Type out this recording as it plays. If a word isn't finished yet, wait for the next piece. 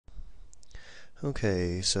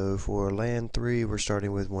Okay, so for LAN 3, we're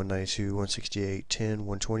starting with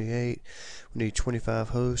 192.168.10.128. We need 25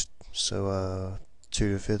 hosts, so 2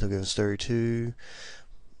 to the 5th will give us 32,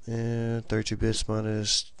 and 32 bits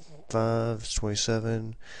minus 5 is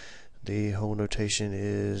 27. The whole notation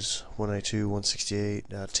is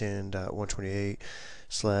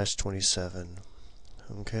 192.168.10.128/27.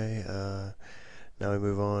 Okay, now we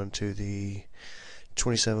move on to the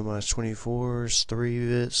 27 minus 24 is 3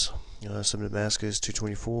 bits. Subnet mask is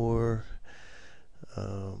 224.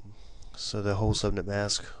 So the whole subnet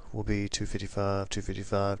mask will be 255,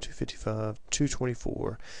 255, 255,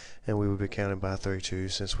 224, and we will be counting by 32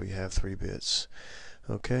 since we have 3 bits.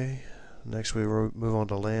 Okay, next we move on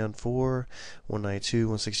to LAN 4,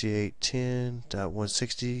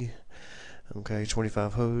 192.168.10.160. Okay,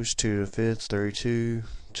 25 hosts, 2 to the 5th, 32,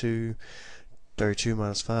 2. 32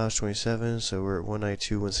 minus 5 is 27, so we're at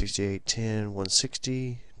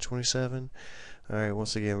 192.168.10.160, 27. Alright,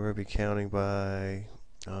 once again, we're going to be counting by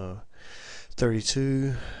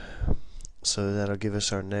 32, so that'll give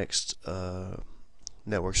us our next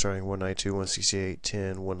network starting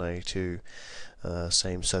 192.168.10.192,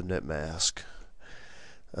 same subnet mask.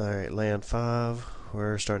 Alright, LAN 5,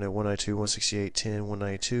 we're starting at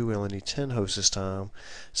 192.168.10.192. We only need 10 hosts this time,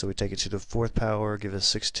 so we take it to the 4th power, give us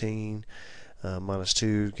 16. Minus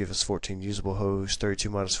 2 give us 14 usable hosts.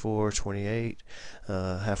 32 minus 4, 28.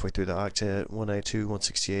 Halfway through the octet,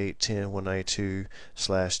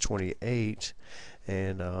 192.168.10.192/28,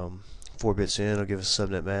 and 4 bits in will give us a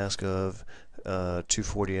subnet mask of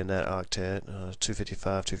 240 in that octet.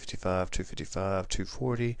 255, 255, 255,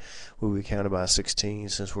 240. We'll be counted by 16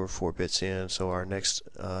 since we're 4 bits in, so our next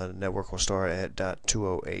network will start at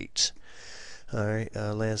 .208. Alright,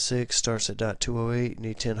 LAN 6 starts at .208,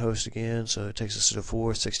 need 10 hosts again, so it takes us to the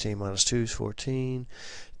 4, 16 minus 2 is 14,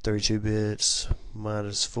 32 bits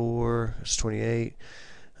minus 4 is 28.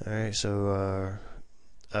 Alright, so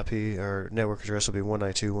our network address will be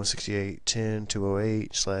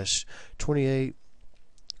 192.168.10.208/28.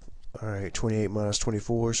 Alright, 28 minus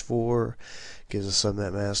 24 is 4, gives us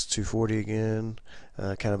subnet mask 240 again,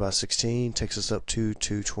 counted by 16, takes us up to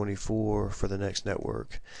 224 for the next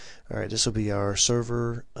network. Alright, this will be our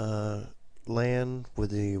server LAN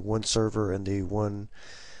with the one server and the one,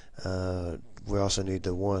 we also need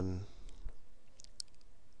the one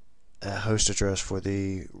host address for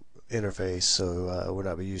the interface, so we'll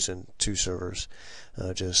not be using 2 servers,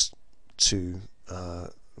 just 2.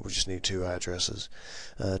 We just need 2 addresses.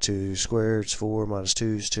 2 squared is 4, minus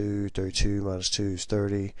 2 is 2, 32 minus 2 is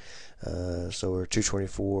 30. So we're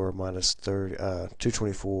 224 minus 30,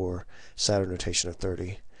 224 Saturn notation of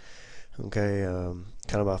 30. Okay,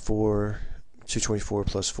 counted by 4, 224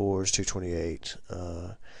 plus 4 is 228.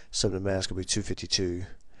 Subnet mask will be 252.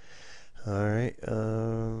 Alright,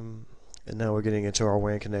 and now we're getting into our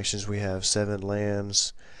WAN connections. We have 7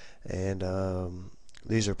 LANs, and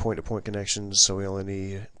these are point-to-point connections, so we only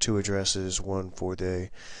need 2 addresses, one for the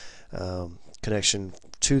connection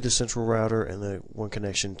to the central router and the one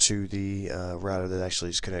connection to the router that actually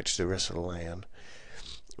is connected to the rest of the LAN.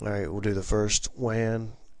 Alright, we'll do the first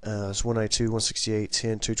WAN. It's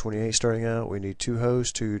 192.168.10.228 starting out. We need 2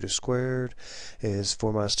 hosts. 2 to squared is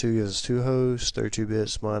 4 minus 2 gives us 2 hosts. 32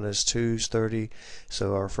 bits minus 2 is 30.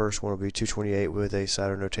 So our first one will be 228 with a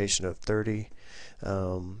Saturn notation of 30.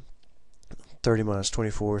 30 minus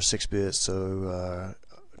 24 is 6 bits, so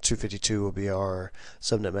 252 will be our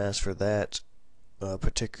subnet mask for that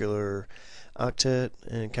particular octet,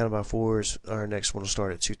 and counted by 4 is our next one will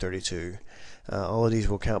start at 232. All of these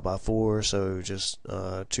will count by 4, so just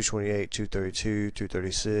 228, 232,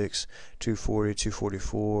 236, 240,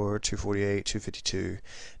 244, 248, 252.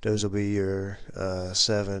 Those will be your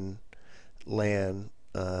 7 LAN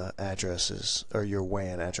addresses, or your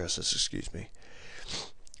WAN addresses, excuse me.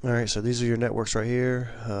 Alright, so these are your networks right here.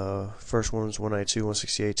 First one's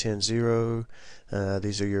 192.168.10.0.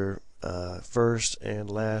 These are your first and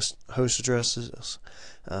last host addresses.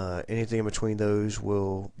 Anything in between those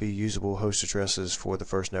will be usable host addresses for the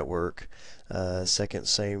first network. Second,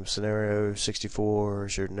 same scenario. 64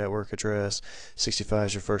 is your network address. 65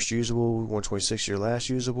 is your first usable. 126 is your last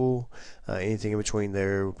usable. Anything in between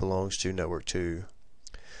there belongs to network 2.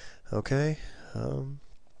 Okay.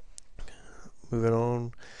 Moving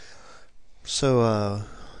on. So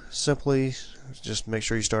simply just make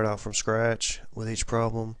sure you start out from scratch with each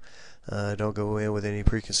problem. Don't go in with any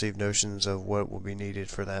preconceived notions of what will be needed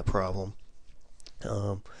for that problem.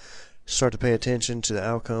 Start to pay attention to the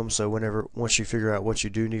outcome, so once you figure out what you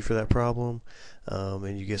do need for that problem,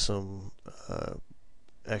 and you get some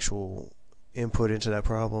actual input into that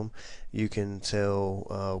problem, you can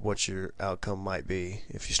tell what your outcome might be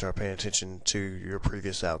if you start paying attention to your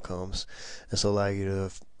previous outcomes. This will allow you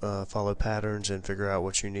to follow patterns and figure out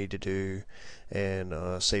what you need to do, and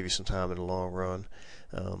save you some time in the long run.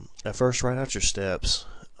 At first, write out your steps.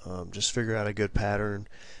 Just figure out a good pattern.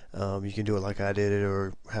 You can do it like I did it,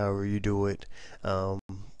 or however you do it,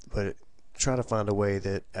 but try to find a way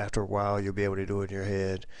that after a while you'll be able to do it in your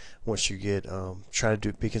head. Once you get try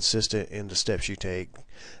to be consistent in the steps you take.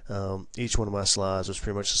 Each one of my slides was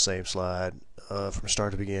pretty much the same slide from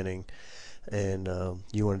start to beginning, and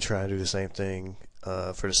you want to try and do the same thing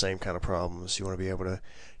for the same kind of problems. You want to be able to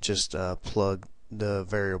just plug the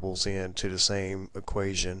variables into the same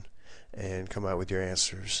equation and come out with your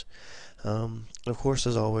answers. Of course,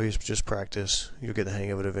 as always, just practice. You'll get the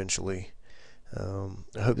hang of it eventually.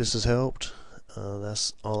 I hope this has helped.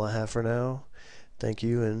 That's all I have for now. Thank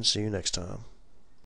you, and see you next time.